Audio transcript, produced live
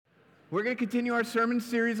We're going to continue our sermon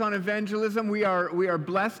series on evangelism. We are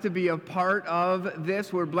blessed to be a part of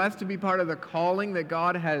this. We're blessed to be part of the calling that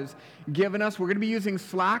God has given us. We're going to be using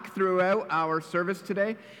Slack throughout our service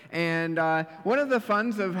today. And one of the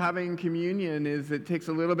funs of having communion is it takes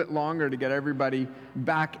a little bit longer to get everybody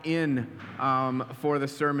back in for the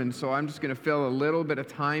sermon. So I'm just going to fill a little bit of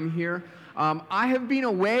time here. I have been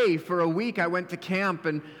away for a week. I went to camp,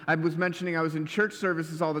 and I was mentioning I was in church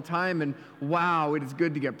services all the time, and wow, it is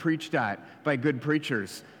good to get preached at by good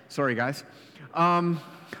preachers. Sorry, guys.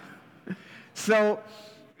 So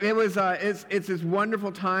it was it's this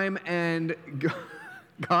wonderful time, and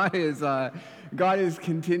God is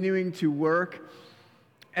continuing to work.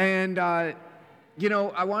 And I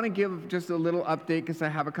want to give just a little update because I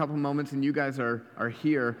have a couple moments, and you guys are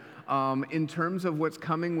here. In terms of what's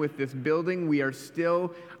coming with this building, we are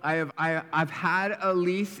still, I've had a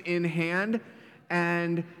lease in hand,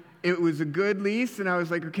 and it was a good lease, and I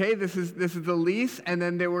was like, okay, this is the lease, and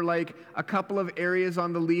then there were like a couple of areas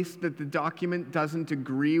on the lease that the document doesn't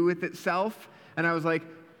agree with itself, and I was like,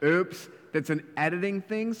 oops, that's an editing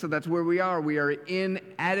thing, so that's where we are. We are in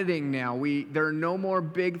editing now. There are no more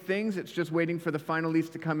big things. It's just waiting for the final lease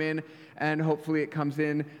to come in, and hopefully it comes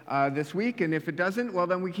in this week. And if it doesn't, well,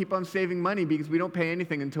 then we keep on saving money because we don't pay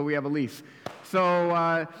anything until we have a lease.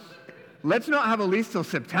 So let's not have a lease till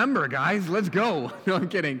September, guys. Let's go. No, I'm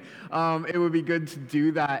kidding. It would be good to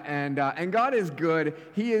do that. And God is good.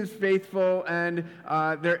 He is faithful, and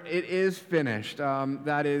it is finished.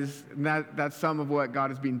 That's some of what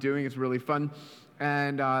God has been doing. It's really fun.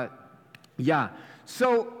 And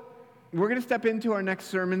so we're going to step into our next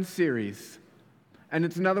sermon series. And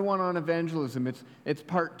it's another one on evangelism. It's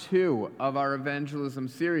part 2 of our evangelism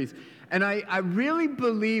series. And I really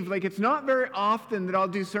believe, it's not very often that I'll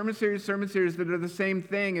do sermon series that are the same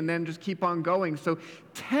thing and then just keep on going. So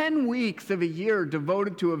 10 weeks of a year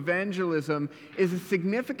devoted to evangelism is a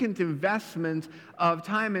significant investment of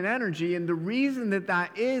time and energy. And the reason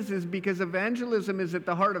that is because evangelism is at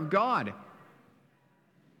the heart of God.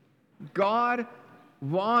 God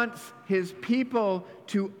wants his people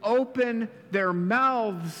to open their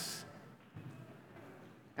mouths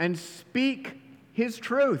and speak his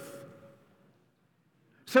truth.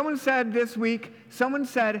 Someone said this week, if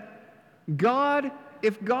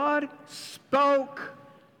God spoke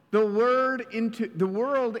the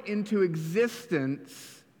world into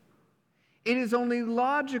existence, it is only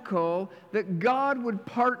logical that God would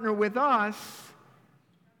partner with us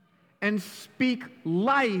and speak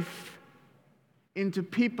life into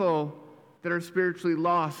people that are spiritually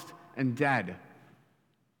lost and dead.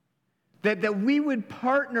 That we would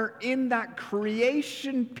partner in that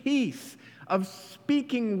creation piece of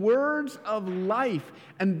speaking words of life.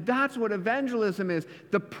 And that's what evangelism is,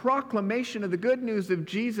 the proclamation of the good news of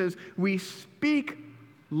Jesus. We speak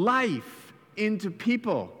life into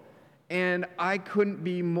people. And I couldn't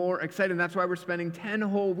be more excited. And that's why we're spending 10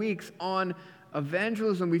 whole weeks on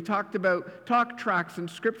evangelism. We've talked about talk tracks and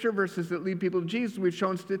scripture verses that lead people to Jesus. We've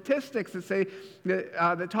shown statistics that say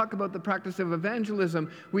that talk about the practice of evangelism.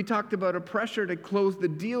 We talked about a pressure to close the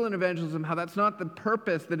deal in evangelism, how that's not the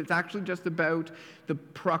purpose, that it's actually just about the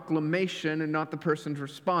proclamation and not the person's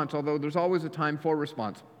response, although there's always a time for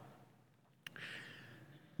response.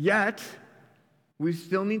 Yet, we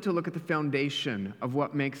still need to look at the foundation of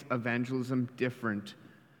what makes evangelism different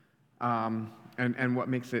and what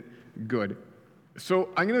makes it good. So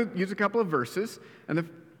I'm going to use a couple of verses, and I'm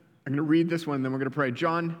going to read this one, then we're going to pray.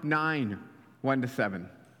 John 9, 1-7.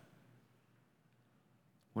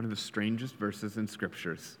 One of the strangest verses in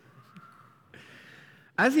Scriptures.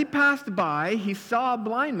 As he passed by, he saw a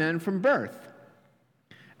blind man from birth,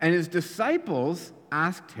 and his disciples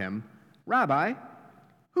asked him, Rabbi,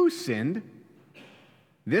 who sinned,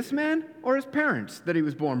 this man or his parents, that he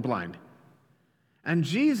was born blind? And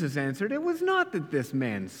Jesus answered, it was not that this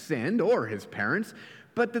man sinned or his parents,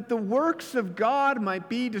 but that the works of God might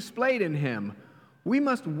be displayed in him. We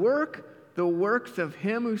must work the works of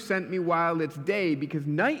him who sent me while it's day, because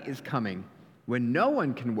night is coming when no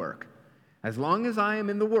one can work. As long as I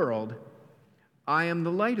am in the world, I am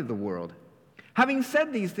the light of the world. Having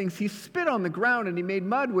said these things, he spit on the ground, and he made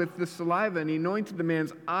mud with the saliva, and he anointed the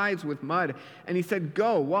man's eyes with mud. And he said,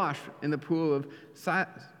 go, wash in the pool of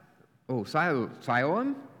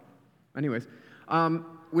Siloam? Anyways,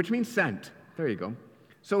 which means sent. There you go.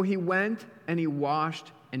 So he went and he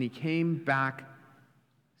washed and he came back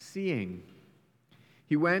seeing.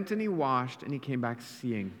 He went and he washed and he came back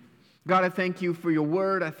seeing. God, I thank you for your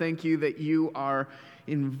word. I thank you that you are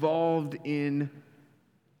involved in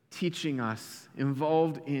teaching us,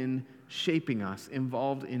 involved in shaping us,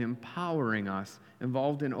 involved in empowering us,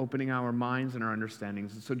 involved in opening our minds and our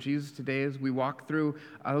understandings. And so Jesus, today, as we walk through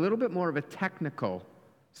a little bit more of a technical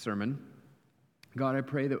sermon, God, I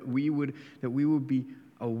pray that we would be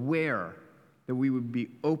aware, that we would be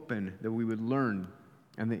open, that we would learn,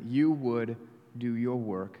 and that you would do your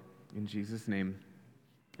work. In Jesus' name,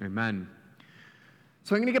 amen.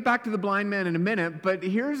 So I'm going to get back to the blind man in a minute, but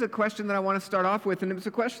here's a question that I want to start off with, and it's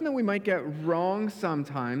a question that we might get wrong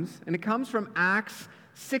sometimes, and it comes from Acts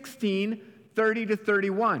 16, 30 to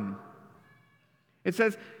 31. It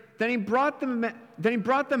says, Then he brought them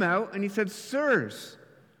out, and he said, Sirs,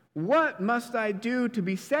 what must I do to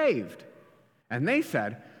be saved? And they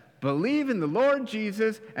said, Believe in the Lord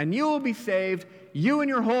Jesus, and you will be saved, you and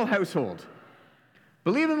your whole household.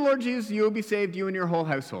 Believe in the Lord Jesus, you will be saved, you and your whole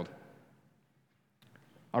household.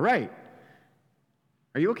 All right.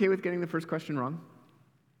 Are you okay with getting the first question wrong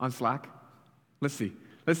on Slack? Let's see.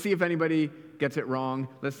 Let's see if anybody gets it wrong.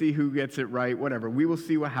 Let's see who gets it right, whatever. We will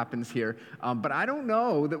see what happens here. But I don't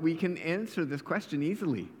know that we can answer this question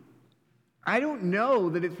easily. I don't know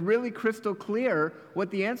that it's really crystal clear what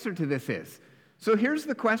the answer to this is. So here's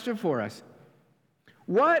the question for us.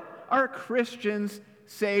 What are Christians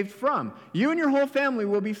saved from? You and your whole family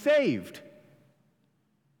will be saved.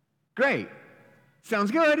 Great.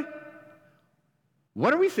 Sounds good.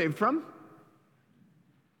 What are we saved from?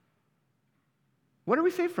 What are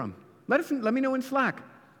we saved from? Let me know in Slack.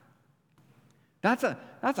 That's a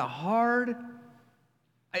hard.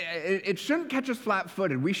 It shouldn't catch us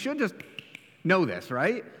flat-footed. We should just know this,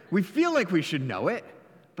 right? We feel like we should know it,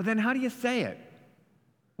 but then how do you say it?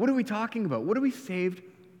 What are we talking about? What are we saved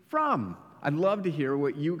from? I'd love to hear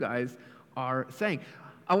what you guys are saying.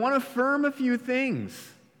 I want to affirm a few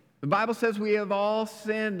things. The Bible says we have all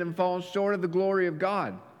sinned and fallen short of the glory of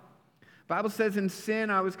God. The Bible says in sin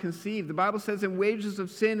I was conceived. The Bible says in wages of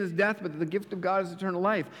sin is death, but the gift of God is eternal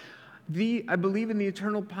life. I believe in the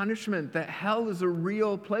eternal punishment, that hell is a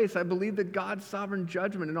real place. I believe that God's sovereign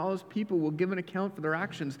judgment and all his people will give an account for their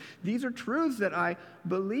actions. These are truths that I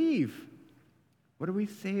believe. What are we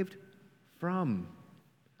saved from?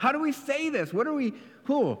 How do we say this?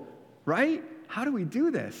 Right? How do we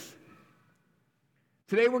do this?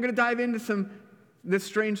 Today we're going to dive into this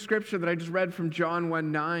strange scripture that I just read from John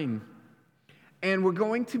 1:9. And we're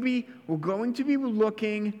going to be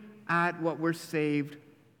looking at what we're saved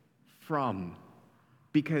from.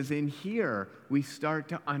 Because in here we start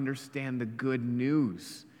to understand the good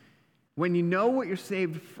news. When you know what you're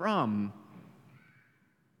saved from,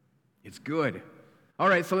 it's good. All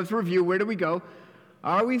right, so let's review. Where do we go?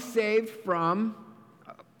 Are we saved from?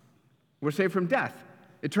 We're saved from death,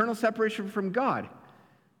 eternal separation from God.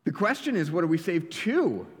 The question is, what are we saved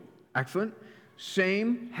to? Excellent.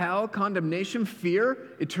 Shame, hell, condemnation, fear,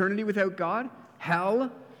 eternity without God,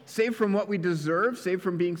 hell, saved from what we deserve, saved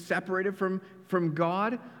from being separated from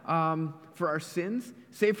God for our sins,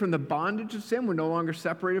 saved from the bondage of sin. We're no longer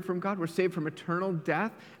separated from God. We're saved from eternal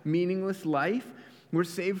death, meaningless life. We're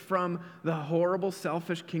saved from the horrible,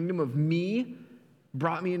 selfish kingdom of me,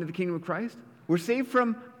 brought me into the kingdom of Christ. We're saved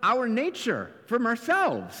from our nature, from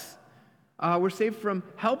ourselves. We're saved from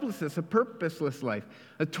helplessness, a purposeless life,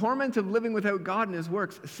 a torment of living without God and his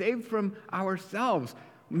works, saved from ourselves.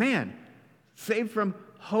 Man, saved from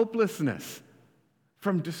hopelessness,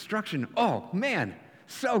 from destruction. Oh, man,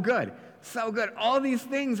 so good, so good. All these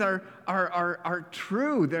things are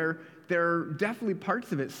true. They're definitely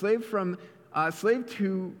parts of it. Slave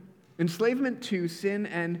to enslavement to sin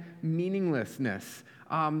and meaninglessness.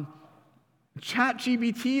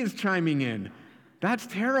 ChatGPT is chiming in. That's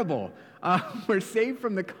terrible. We're saved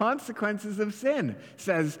from the consequences of sin,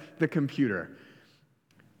 says the computer.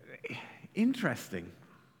 Interesting.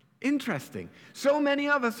 So many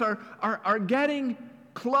of us are getting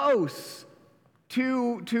close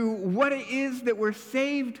to what it is that we're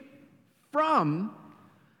saved from,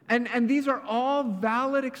 and these are all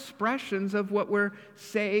valid expressions of what we're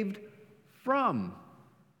saved from.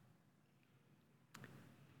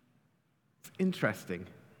 It's interesting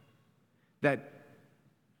that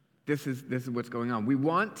this is what's going on. We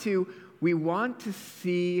want to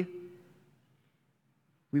see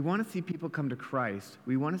people come to Christ.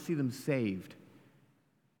 We want to see them saved.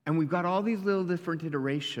 And we've got all these little different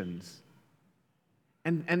iterations.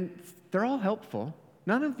 And they're all helpful.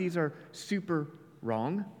 None of these are super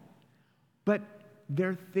wrong. But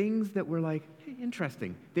they're things that we're like, hey,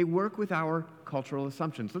 interesting. They work with our cultural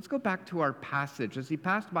assumptions. Let's go back to our passage. As he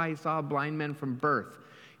passed by, he saw a blind man from birth.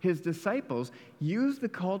 His disciples used the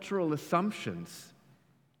cultural assumptions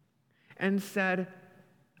and said,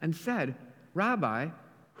 Rabbi,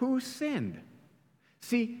 who sinned?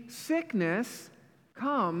 See, sickness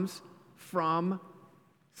comes from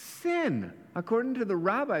sin. according to the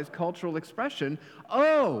rabbi's cultural expression,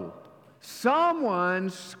 oh, someone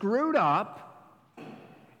screwed up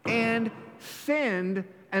and sinned,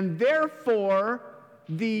 and therefore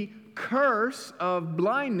the curse of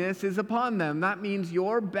blindness is upon them. That means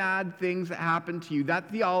your bad things that happen to you,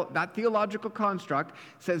 that theological construct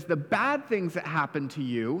says the bad things that happen to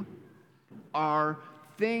you are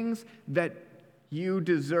things that you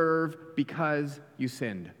deserve because you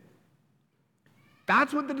sinned.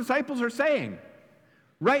 That's what the disciples are saying.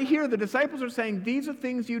 Right here, the disciples are saying, these are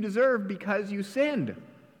things you deserve because you sinned.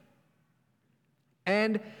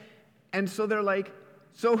 And so they're like,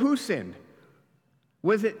 so who sinned?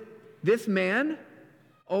 Was it this man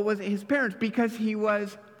or was it his parents? Because he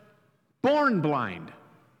was born blind.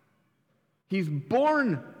 He's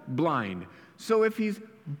born blind. So if he's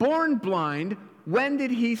born blind, when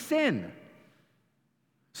did he sin?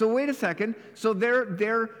 So wait a second. So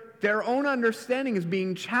their own understanding is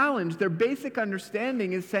being challenged. Their basic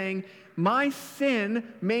understanding is saying, my sin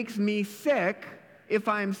makes me sick. If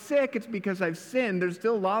I'm sick, it's because I've sinned. There's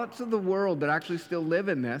still lots of the world that actually still live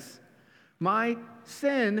in this. My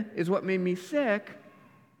sin is what made me sick.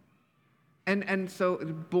 And so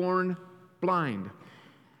born blind.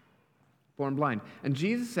 Born blind. And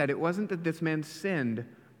Jesus said it wasn't that this man sinned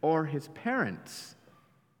or his parents.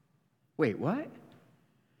 Wait, what?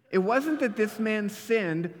 It wasn't that this man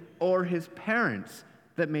sinned or his parents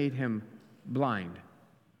that made him blind.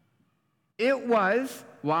 It was,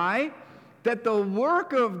 why? That the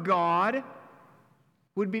work of God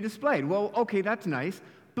would be displayed. Well, okay, that's nice.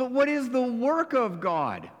 But what is the work of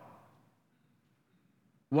God?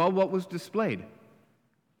 Well, what was displayed?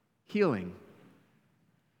 Healing.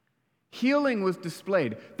 Healing was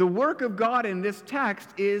displayed. The work of God in this text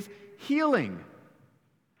is healing.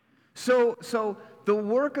 So the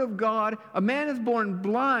work of God, a man is born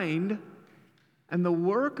blind, and the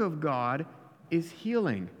work of God is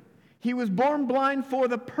healing. He was born blind for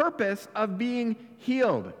the purpose of being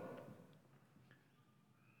healed.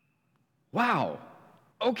 Wow.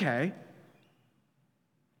 Okay.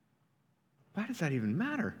 Why does that even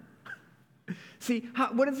matter? See,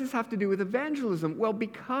 what does this have to do with evangelism? Well,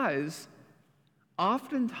 because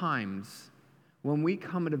oftentimes when we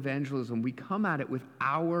come at evangelism, we come at it with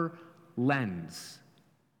our lens.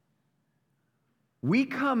 We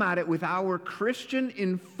come at it with our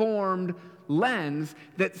Christian-informed lens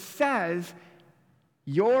that says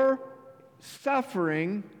your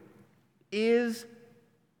suffering is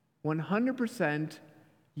 100%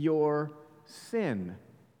 your sin.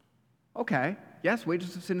 Okay, yes,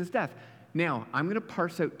 wages of sin is death. Now, I'm going to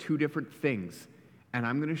parse out two different things, and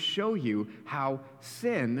I'm going to show you how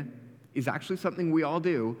sin is actually something we all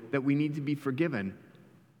do, that we need to be forgiven.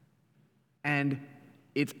 And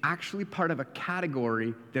it's actually part of a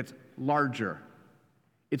category that's larger.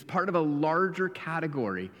 It's part of a larger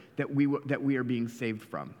category that we are being saved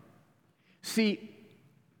from. See,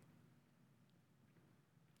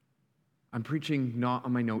 I'm preaching not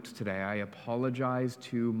on my notes today. I apologize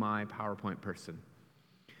to my PowerPoint person.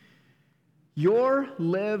 Your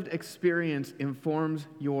lived experience informs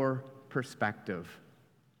your perspective.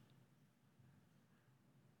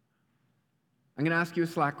 I'm going to ask you a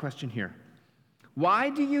Slack question here. Why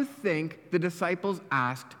do you think the disciples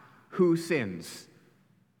asked, who sins?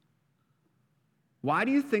 Why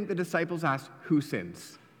do you think the disciples asked, who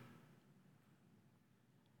sins?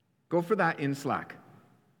 Go for that in Slack.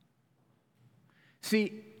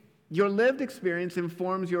 See, your lived experience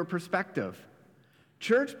informs your perspective.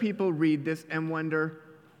 Church people read this and wonder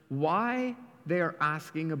why they are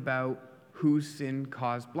asking about whose sin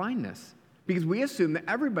caused blindness. Because we assume that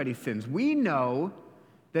everybody sins. We know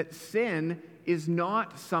that sin is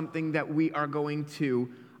not something that we are going to,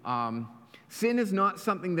 sin is not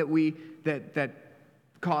something that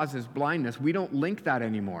causes blindness. We don't link that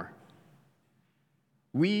anymore.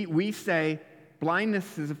 We say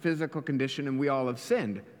blindness is a physical condition and we all have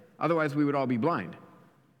sinned. Otherwise, we would all be blind,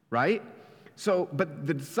 right? So, but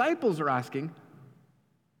the disciples are asking,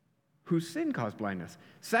 whose sin caused blindness?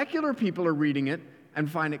 Secular people are reading it and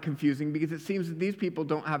find it confusing because it seems that these people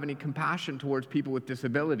don't have any compassion towards people with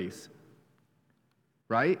disabilities,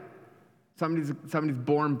 right? Somebody's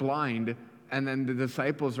born blind, and then the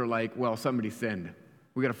disciples are like, well, somebody sinned.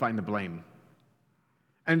 We got to find the blame.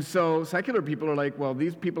 And so secular people are like, well,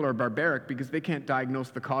 these people are barbaric because they can't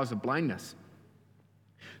diagnose the cause of blindness.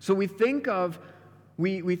 So we think of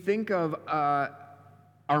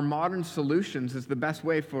our modern solutions as the best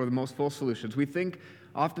way for the most full solutions. We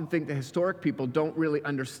often think the historic people don't really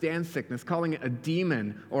understand sickness, calling it a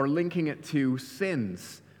demon or linking it to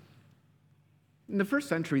sins. In the first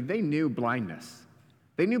century, they knew blindness.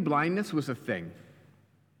 They knew blindness was a thing.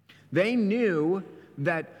 They knew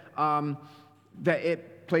that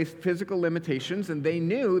it placed physical limitations, and they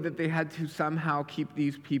knew that they had to somehow keep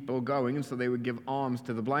these people going, and so they would give alms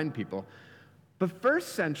to the blind people. But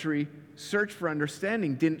first century search for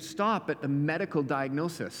understanding didn't stop at the medical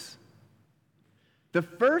diagnosis. The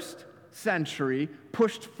first century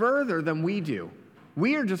pushed further than we do.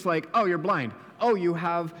 We are just like, oh, you're blind. Oh, you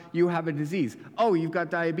have a disease. Oh, you've got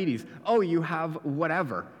diabetes. Oh, you have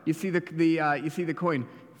whatever. You see the coin.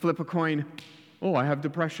 Flip a coin. Oh, I have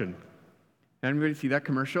depression. Anybody see that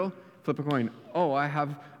commercial? Flip a coin. Oh, I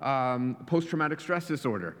have post-traumatic stress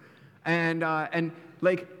disorder. And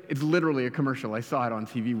like, it's literally a commercial. I saw it on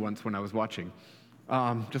TV once when I was watching,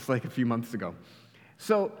 just like a few months ago.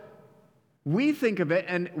 So we think of it,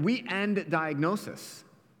 and we end at diagnosis.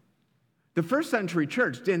 The first century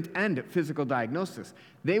church didn't end at physical diagnosis.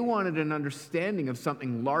 They wanted an understanding of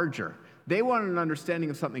something larger. They wanted an understanding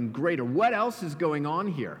of something greater. What else is going on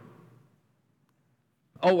here?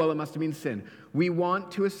 Oh, well, it must have been sin. We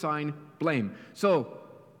want to assign blame. So,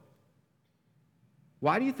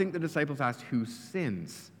 why do you think the disciples asked who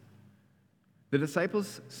sins? The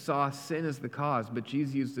disciples saw sin as the cause, but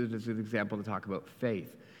Jesus used it as an example to talk about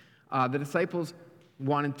faith. The disciples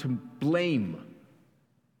wanted to blame.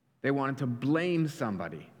 They wanted to blame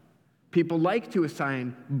somebody. People like to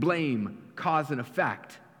assign blame, cause and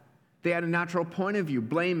effect. They had a natural point of view,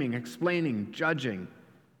 blaming, explaining, judging.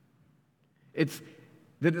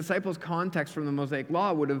 The disciples' context from the Mosaic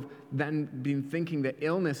Law would have then been thinking that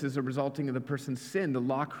illness is a resulting of the person's sin. The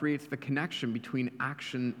law creates the connection between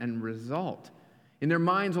action and result. In their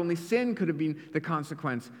minds, only sin could have been the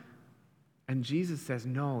consequence. And Jesus says,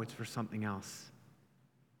 no, it's for something else.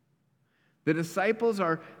 The disciples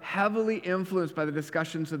are heavily influenced by the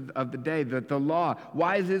discussions of the day, the law.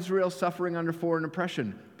 Why is Israel suffering under foreign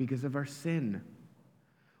oppression? Because of our sin.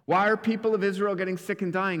 Why are people of Israel getting sick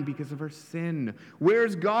and dying? Because of our sin.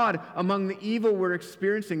 Where's God among the evil we're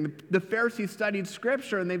experiencing? The Pharisees studied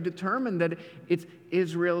Scripture, and they've determined that it's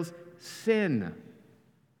Israel's sin.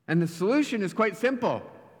 And the solution is quite simple.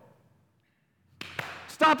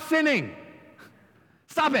 Stop sinning.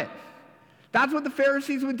 Stop it. That's what the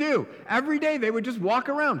Pharisees would do. Every day they would just walk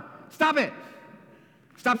around. Stop it.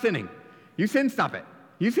 Stop sinning. You sin, stop it.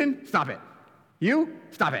 You sin, stop it. You,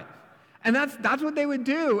 stop it. And that's what they would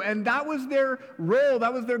do. And that was their role.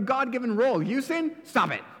 That was their God-given role. You sin,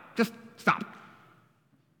 stop it. Just stop.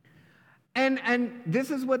 And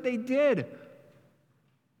this is what they did.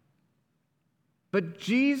 But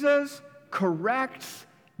Jesus corrects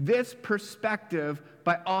this perspective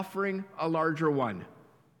by offering a larger one.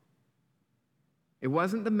 It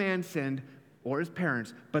wasn't the man sinned or his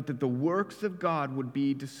parents, but that the works of God would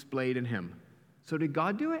be displayed in him. So did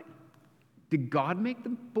God do it? Did God make the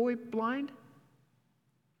boy blind?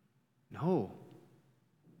 No.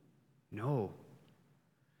 No.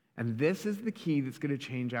 And this is the key that's going to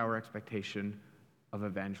change our expectation of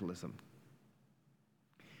evangelism.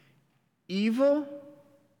 Evil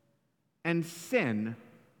and sin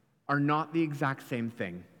are not the exact same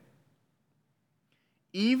thing.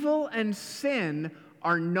 Evil and sin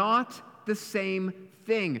are not the same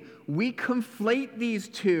thing. We conflate these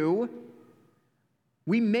two.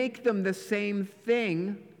 We make them the same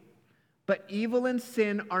thing, but evil and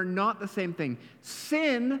sin are not the same thing.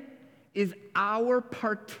 Sin is our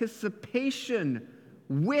participation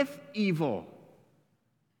with evil.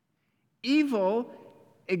 Evil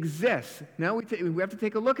exists. Now we have to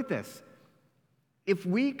take a look at this. If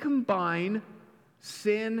we combine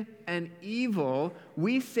sin and evil,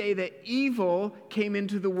 we say that evil came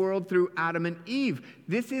into the world through Adam and Eve.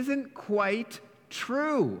 This isn't quite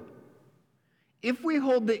true. If we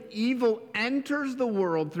hold that evil enters the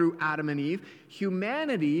world through Adam and Eve,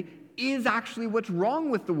 humanity is actually what's wrong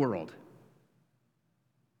with the world.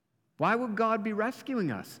 Why would God be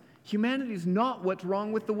rescuing us? Humanity is not what's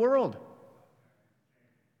wrong with the world.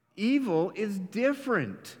 Evil is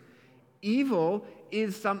different. Evil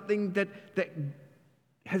is something that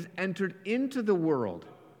has entered into the world.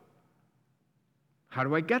 How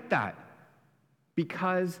do I get that?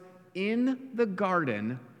 Because in the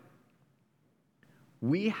garden,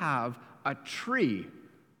 we have a tree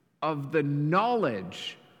of the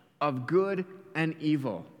knowledge of good and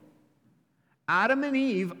evil. Adam and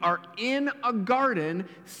Eve are in a garden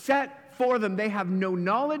set for them. They have no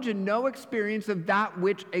knowledge and no experience of that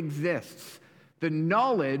which exists. The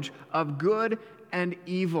knowledge of good and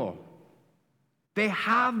evil. They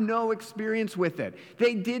have no experience with it.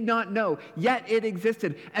 They did not know, yet it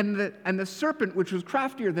existed. And the serpent, which was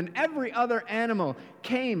craftier than every other animal,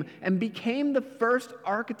 came and became the first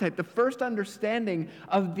archetype, the first understanding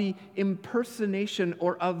of the impersonation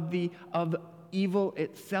or of evil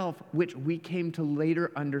itself, which we came to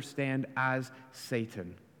later understand as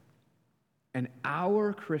Satan. And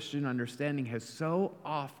our Christian understanding has so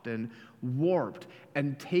often warped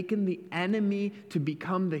and taken the enemy to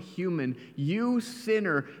become the human. You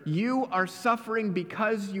sinner, you are suffering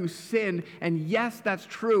because you sinned. And yes, that's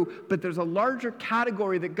true, but there's a larger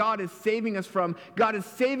category that God is saving us from. God is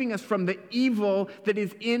saving us from the evil that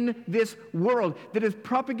is in this world, that is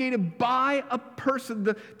propagated by a person,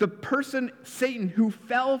 the person, Satan, who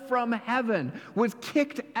fell from heaven, was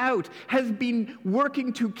kicked out, has been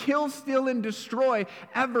working to kill, steal, and destroy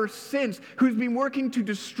ever since, who's been working to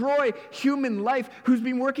destroy human life, who's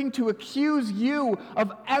been working to accuse you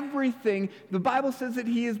of everything. The Bible says that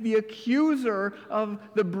he is the accuser of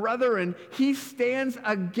the brethren. He stands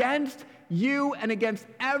against you and against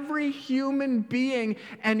every human being,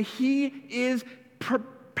 and he is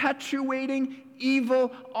perpetuating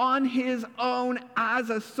evil on his own as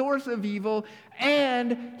a source of evil,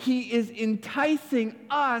 and he is enticing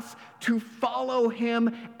us to follow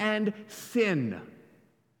him and sin.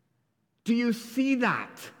 Do you see that?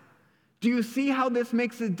 Do you see how this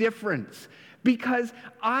makes a difference? Because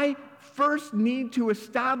I first need to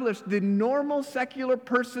establish the normal secular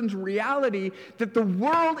person's reality that the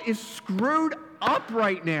world is screwed up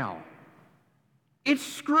right now. It's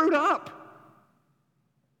screwed up.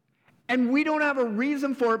 And we don't have a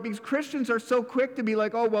reason for it because Christians are so quick to be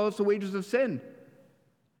like, oh, well, it's the wages of sin.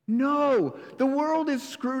 No, the world is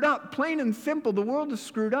screwed up. Plain and simple, the world is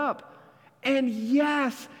screwed up. And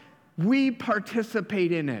yes, we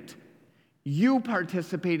participate in it. You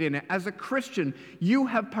participate in it. As a Christian, you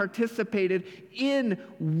have participated in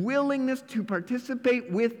willingness to participate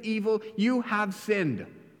with evil. You have sinned.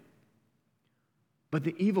 But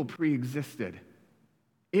the evil pre-existed.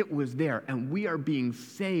 It was there, and we are being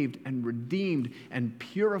saved and redeemed and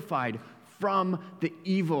purified from the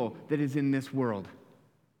evil that is in this world.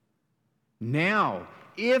 Now,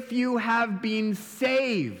 if you have been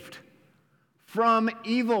saved from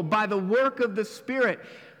evil by the work of the Spirit,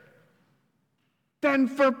 then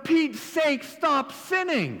for Pete's sake, stop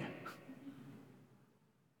sinning.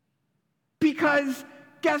 Because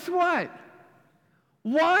guess what?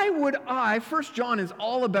 Why would I, 1 John is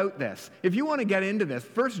all about this. If you want to get into this,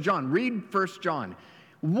 1 John, read 1 John.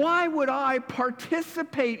 Why would I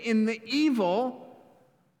participate in the evil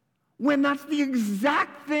when that's the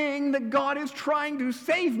exact thing that God is trying to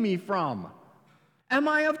save me from? Am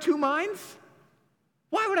I of two minds?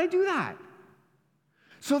 Why would I do that?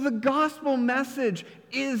 So the gospel message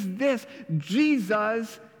is this: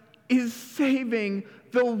 Jesus is saving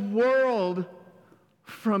the world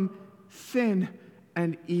from sin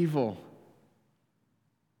and evil.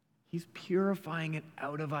 He's purifying it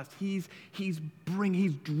out of us. He's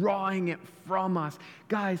drawing it from us.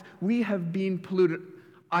 Guys, we have been polluted.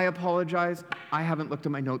 I apologize. I haven't looked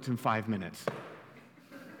at my notes in 5 minutes.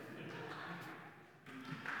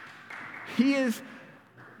 He is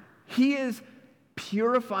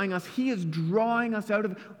purifying us. He is drawing us out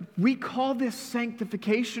of it. We call this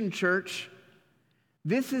sanctification, church.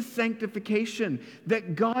 This is sanctification,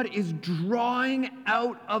 that God is drawing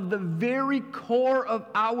out of the very core of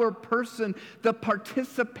our person the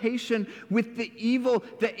participation with the evil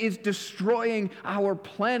that is destroying our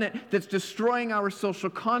planet, that's destroying our social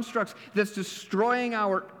constructs, that's destroying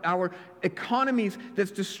our economies, that's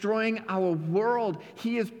destroying our world.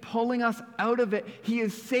 He is pulling us out of it. He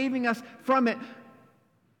is saving us from it.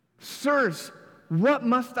 Sirs, what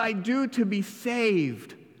must I do to be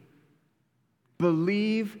saved?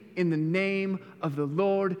 Believe in the name of the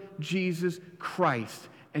Lord Jesus Christ,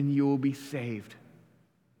 and you will be saved.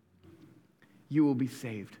 You will be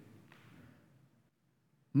saved.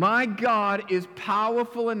 My God is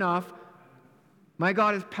powerful enough. My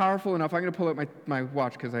God is powerful enough. I'm going to pull out my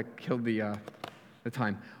watch because I killed the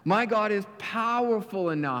time. My God is powerful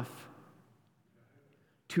enough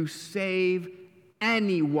to save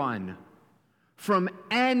anyone from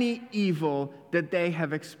any evil that they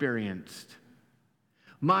have experienced.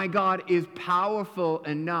 My God is powerful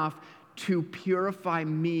enough to purify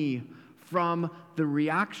me from the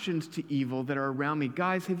reactions to evil that are around me.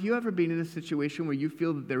 Guys, have you ever been in a situation where you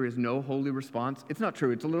feel that there is no holy response? It's not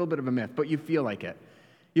true. It's a little bit of a myth, but you feel like it.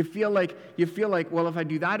 You feel like, well, if I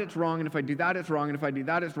do that, it's wrong, and if I do that, it's wrong, and if I do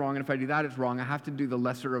that, it's wrong, and if I do that, it's wrong. I have to do the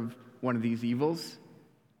lesser of one of these evils.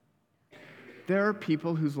 There are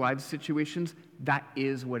people whose life situations, that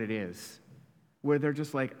is what it is, where they're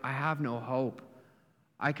just like, I have no hope.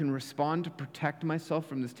 I can respond to protect myself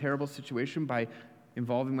from this terrible situation by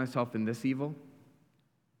involving myself in this evil.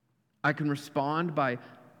 I can respond by,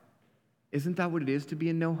 isn't that what it is to be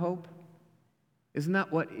in no hope? Isn't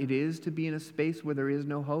that what it is to be in a space where there is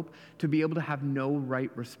no hope? To be able to have no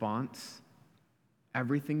right response?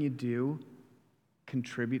 Everything you do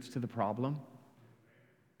contributes to the problem?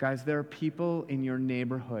 Guys, there are people in your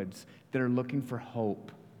neighborhoods that are looking for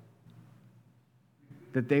hope.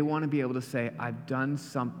 That they want to be able to say, I've done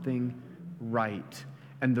something right.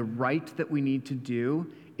 And the right that we need to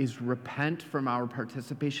do is repent from our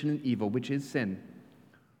participation in evil, which is sin.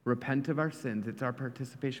 Repent of our sins. It's our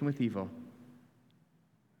participation with evil.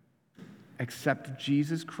 Accept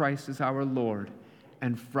Jesus Christ as our Lord.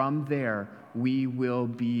 And from there, we will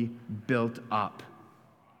be built up.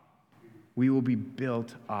 We will be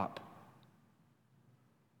built up.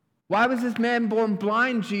 Why was this man born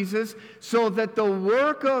blind, Jesus? So that the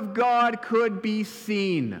work of God could be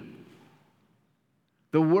seen.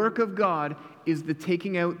 The work of God is the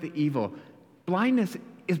taking out the evil. Blindness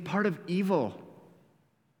is part of evil.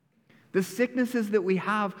 The sicknesses that we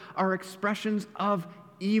have are expressions of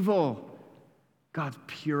evil. God's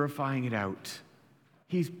purifying it out.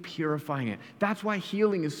 He's purifying it. That's why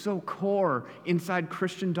healing is so core inside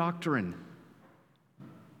Christian doctrine.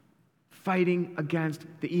 Fighting against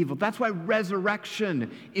the evil. That's why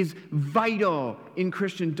resurrection is vital in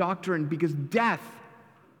Christian doctrine, because death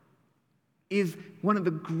is one of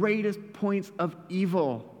the greatest points of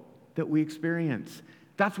evil that we experience.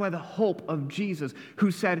 That's why the hope of Jesus,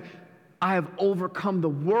 who said, I have overcome the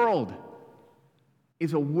world,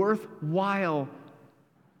 is a worthwhile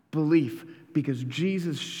belief, because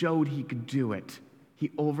Jesus showed he could do it.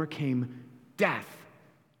 He overcame death.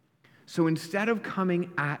 So instead of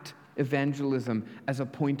coming at evangelism as a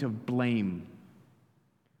point of blame,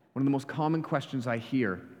 one of the most common questions I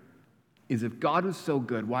hear is, if God was so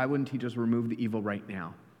good, why wouldn't he just remove the evil right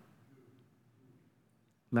now?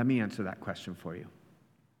 Let me answer that question for you.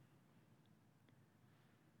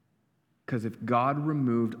 Because if God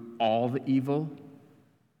removed all the evil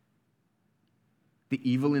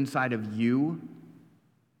inside of you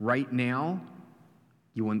right now,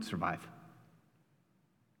 you wouldn't survive.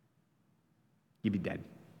 You'd be dead.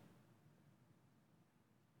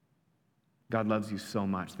 God loves you so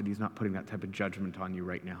much that he's not putting that type of judgment on you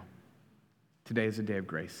right now. Today is a day of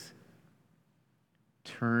grace.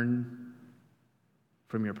 Turn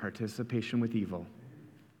from your participation with evil,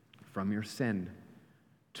 from your sin.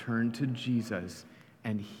 Turn to Jesus,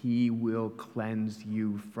 and he will cleanse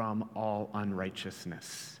you from all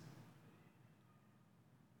unrighteousness.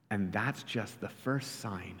 And that's just the first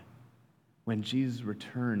sign. When Jesus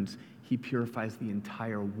returns, he purifies the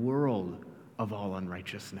entire world of all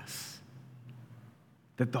unrighteousness.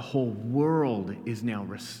 That the whole world is now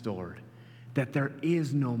restored. That there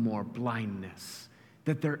is no more blindness.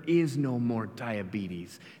 That there is no more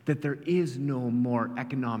diabetes. That there is no more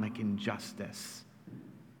economic injustice.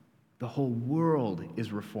 The whole world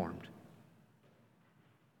is reformed.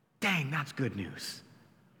 Dang, that's good news.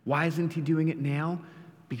 Why isn't he doing it now?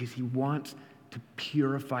 Because he wants to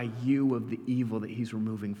purify you of the evil that he's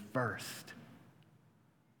removing first.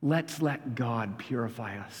 Let's let God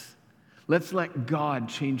purify us. Let's let God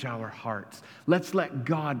change our hearts. Let's let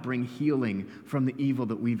God bring healing from the evil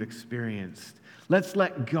that we've experienced. Let's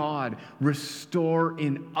let God restore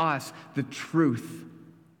in us the truth.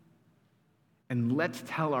 And let's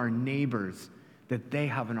tell our neighbors that they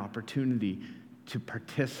have an opportunity to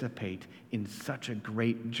participate in such a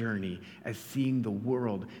great journey as seeing the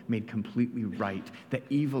world made completely right. That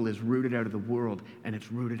evil is rooted out of the world, and it's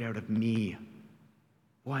rooted out of me.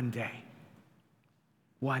 One day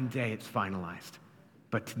it's finalized.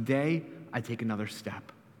 But today, I take another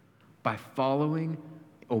step by following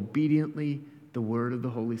obediently the word of the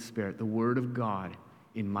Holy Spirit, the word of God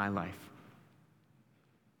in my life.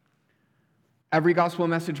 Every gospel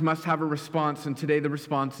message must have a response, and today the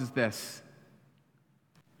response is this.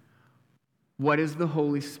 What is the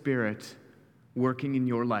Holy Spirit working in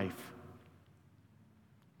your life?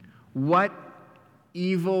 What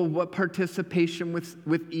evil, what participation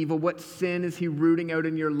with evil, what sin is he rooting out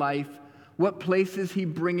in your life? What place is he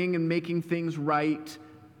bringing and making things right?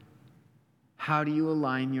 How do you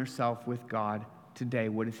align yourself with God today?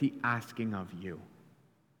 What is he asking of you?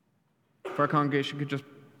 If our congregation could just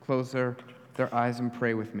close their eyes and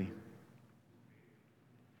pray with me.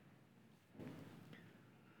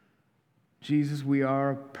 Jesus, we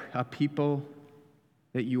are a people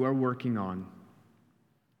that you are working on.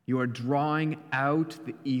 You are drawing out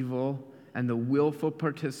the evil and the willful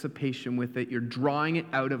participation with it. You're drawing it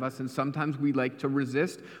out of us, and sometimes we like to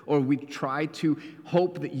resist, or we try to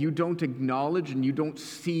hope that you don't acknowledge and you don't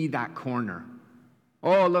see that corner.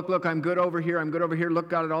 Oh, look, I'm good over here. Look,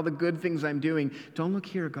 God, at all the good things I'm doing. Don't look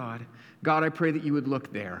here, God. God, I pray that you would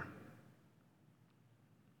look there.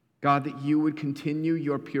 God, that you would continue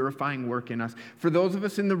your purifying work in us. For those of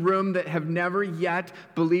us in the room that have never yet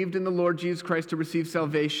believed in the Lord Jesus Christ to receive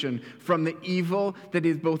salvation from the evil that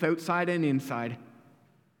is both outside and inside,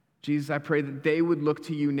 Jesus, I pray that they would look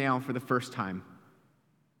to you now for the first time.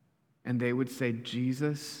 And they would say,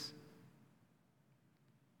 Jesus,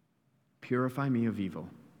 purify me of evil.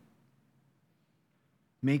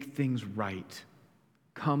 Make things right.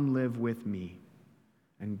 Come live with me.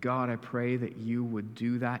 And God, I pray that you would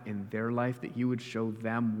do that in their life, that you would show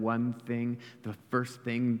them one thing. The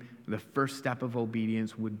first step of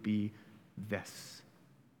obedience would be this.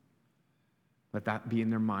 Let that be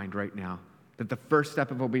in their mind right now. That the first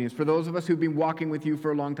step of obedience, for those of us who've been walking with you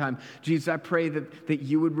for a long time, Jesus, I pray that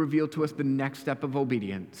you would reveal to us the next step of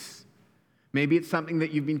obedience. Maybe it's something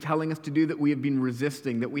that you've been telling us to do that we have been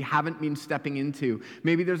resisting, that we haven't been stepping into.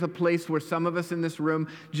 Maybe there's a place where some of us in this room,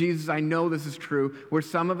 Jesus, I know this is true, where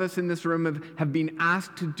some of us in this room have been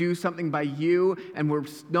asked to do something by you and we're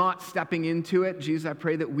not stepping into it. Jesus, I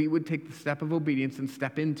pray that we would take the step of obedience and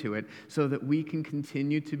step into it so that we can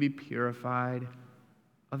continue to be purified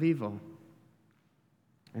of evil.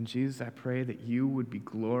 And Jesus, I pray that you would be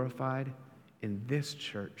glorified in this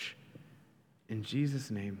church. In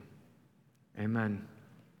Jesus' name. Amen.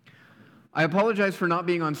 I apologize for not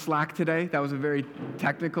being on Slack today. That was a very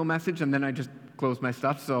technical message, and then I just closed my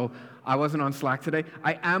stuff, so I wasn't on Slack today.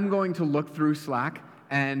 I am going to look through Slack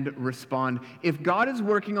and respond. If God is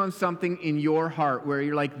working on something in your heart where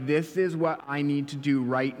you're like, this is what I need to do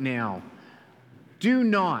right now, do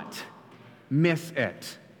not miss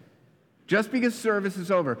it. Just because service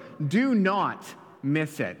is over, do not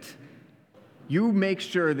miss it. You make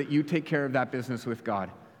sure that you take care of that business with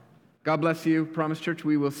God. God bless you. Promise Church,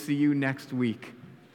 we will see you next week.